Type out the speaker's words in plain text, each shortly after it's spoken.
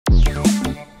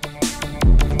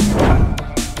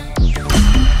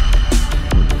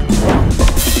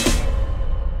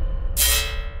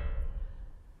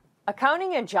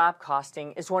Accounting and job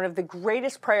costing is one of the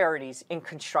greatest priorities in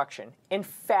construction. In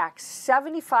fact,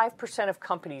 75% of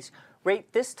companies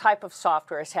rate this type of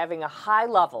software as having a high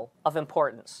level of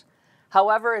importance.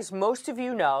 However, as most of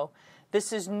you know,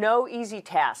 this is no easy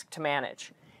task to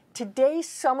manage. Today,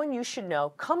 someone you should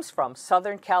know comes from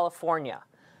Southern California.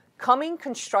 Cumming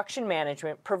Construction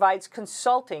Management provides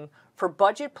consulting for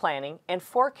budget planning and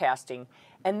forecasting,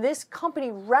 and this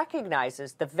company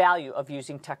recognizes the value of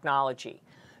using technology.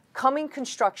 Cumming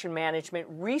Construction Management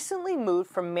recently moved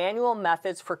from manual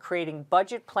methods for creating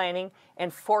budget planning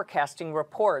and forecasting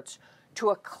reports to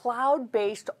a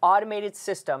cloud-based automated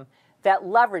system that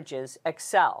leverages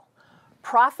Excel.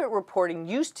 Profit reporting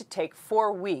used to take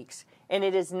 4 weeks, and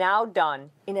it is now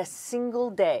done in a single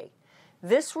day.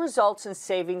 This results in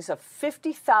savings of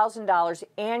 $50,000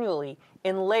 annually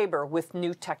in labor with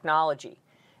new technology.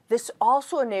 This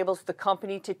also enables the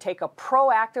company to take a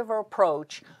proactive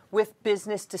approach with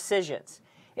business decisions.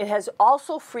 It has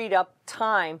also freed up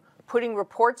time putting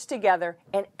reports together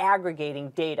and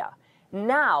aggregating data.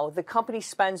 Now, the company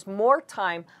spends more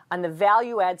time on the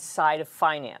value-add side of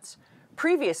finance.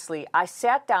 Previously, I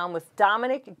sat down with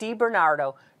Dominic Di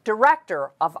Bernardo,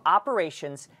 Director of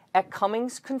Operations at Cumming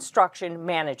Construction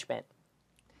Management.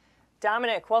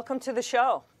 Dominic, welcome to the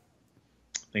show.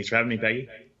 Thanks for having me, Peggy.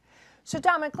 So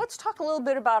Dominic, let's talk a little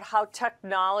bit about how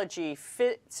technology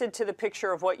fits into the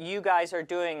picture of what you guys are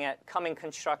doing at Cumming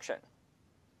Construction.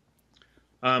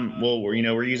 Well,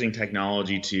 we're using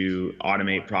technology to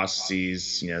automate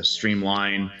processes,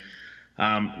 streamline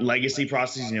legacy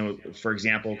processes. For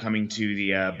example, coming to the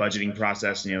budgeting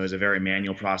process, is a very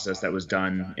manual process that was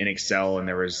done in Excel, and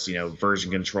there was,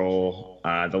 version control,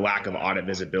 the lack of audit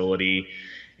visibility,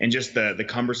 and just the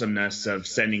cumbersomeness of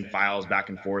sending files back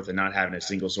and forth and not having a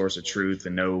single source of truth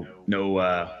and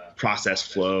no process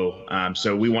flow.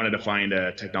 So we wanted to find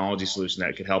a technology solution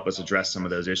that could help us address some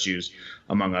of those issues,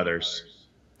 among others.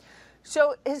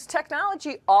 So has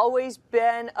technology always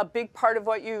been a big part of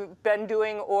what you've been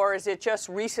doing, or is it just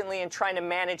recently in trying to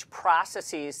manage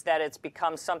processes that it's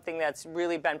become something that's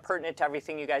really been pertinent to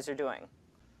everything you guys are doing?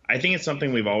 I think it's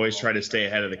something we've always tried to stay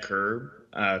ahead of the curve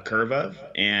of,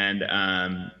 and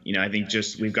I think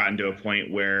just we've gotten to a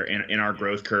point where in our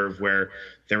growth curve where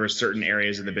there were certain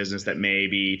areas of the business that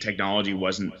maybe technology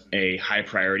wasn't a high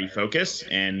priority focus,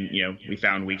 and we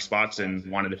found weak spots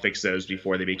and wanted to fix those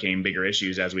before they became bigger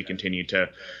issues as we continued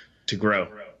to grow.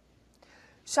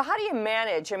 So how do you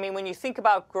manage, when you think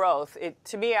about growth,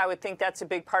 to me, I would think that's a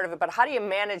big part of it, but how do you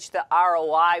manage the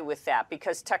ROI with that?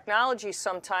 Because technology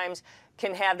sometimes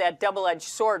can have that double-edged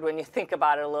sword when you think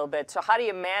about it a little bit. So how do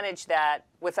you manage that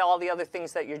with all the other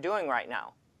things that you're doing right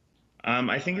now?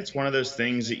 I think it's one of those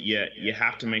things that you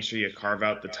have to make sure you carve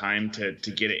out the time to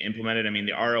get it implemented.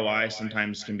 The ROI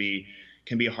sometimes can be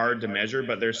hard to measure,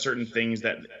 but there's certain things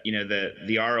that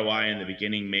the ROI in the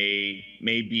beginning may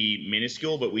be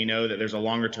minuscule, but we know that there's a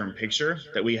longer term picture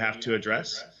that we have to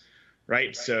address,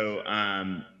 right? So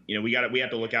we have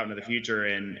to look out into the future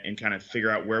and kind of figure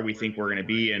out where we think we're going to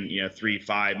be in 3,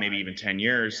 5, maybe even 10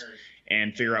 years,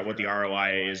 and figure out what the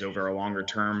ROI is over a longer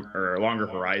term or a longer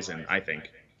horizon, I think.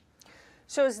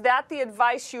 So is that the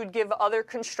advice you would give other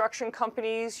construction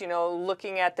companies,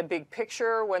 looking at the big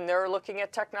picture when they're looking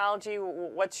at technology?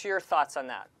 What's your thoughts on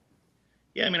that?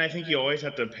 Yeah, I think you always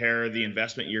have to pair the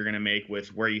investment you're going to make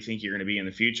with where you think you're going to be in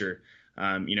the future.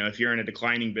 If you're in a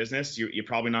declining business, you're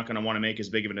probably not going to want to make as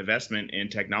big of an investment in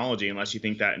technology unless you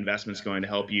think that investment's going to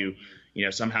help you,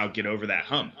 somehow get over that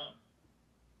hump.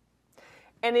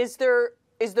 And is there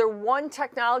one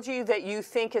technology that you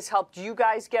think has helped you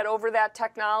guys get over that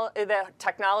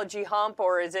technology hump,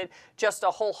 or is it just a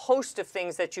whole host of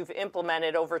things that you've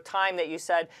implemented over time that you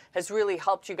said has really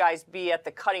helped you guys be at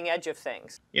the cutting edge of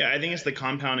things? Yeah, I think it's the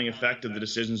compounding effect of the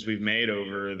decisions we've made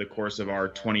over the course of our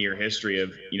 20-year history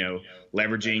of,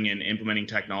 leveraging and implementing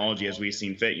technology as we've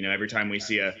seen fit. Every time we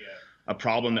see a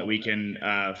problem that we can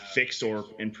fix or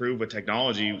improve with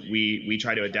technology, we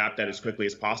try to adapt that as quickly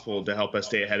as possible to help us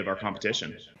stay ahead of our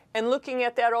competition. And looking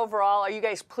at that overall, are you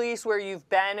guys pleased where you've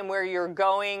been and where you're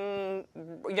going,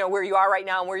 where you are right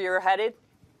now and where you're headed?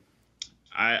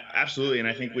 Absolutely, and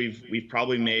I think we've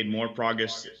probably made more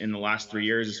progress in the last 3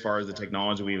 years as far as the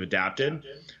technology we've adapted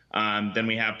than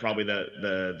we have probably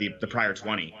the prior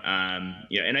 20.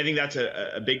 And I think that's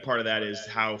a big part of that is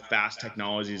how fast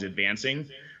technology is advancing.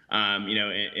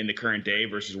 In the current day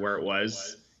versus where it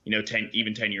was, 10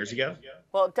 years ago.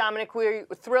 Well, Dominic, we're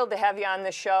thrilled to have you on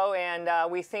the show, and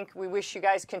we wish you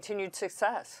guys continued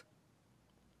success.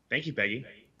 Thank you, Peggy.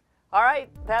 All right,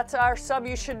 that's our sub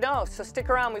you should know. So stick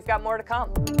around, we've got more to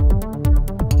come.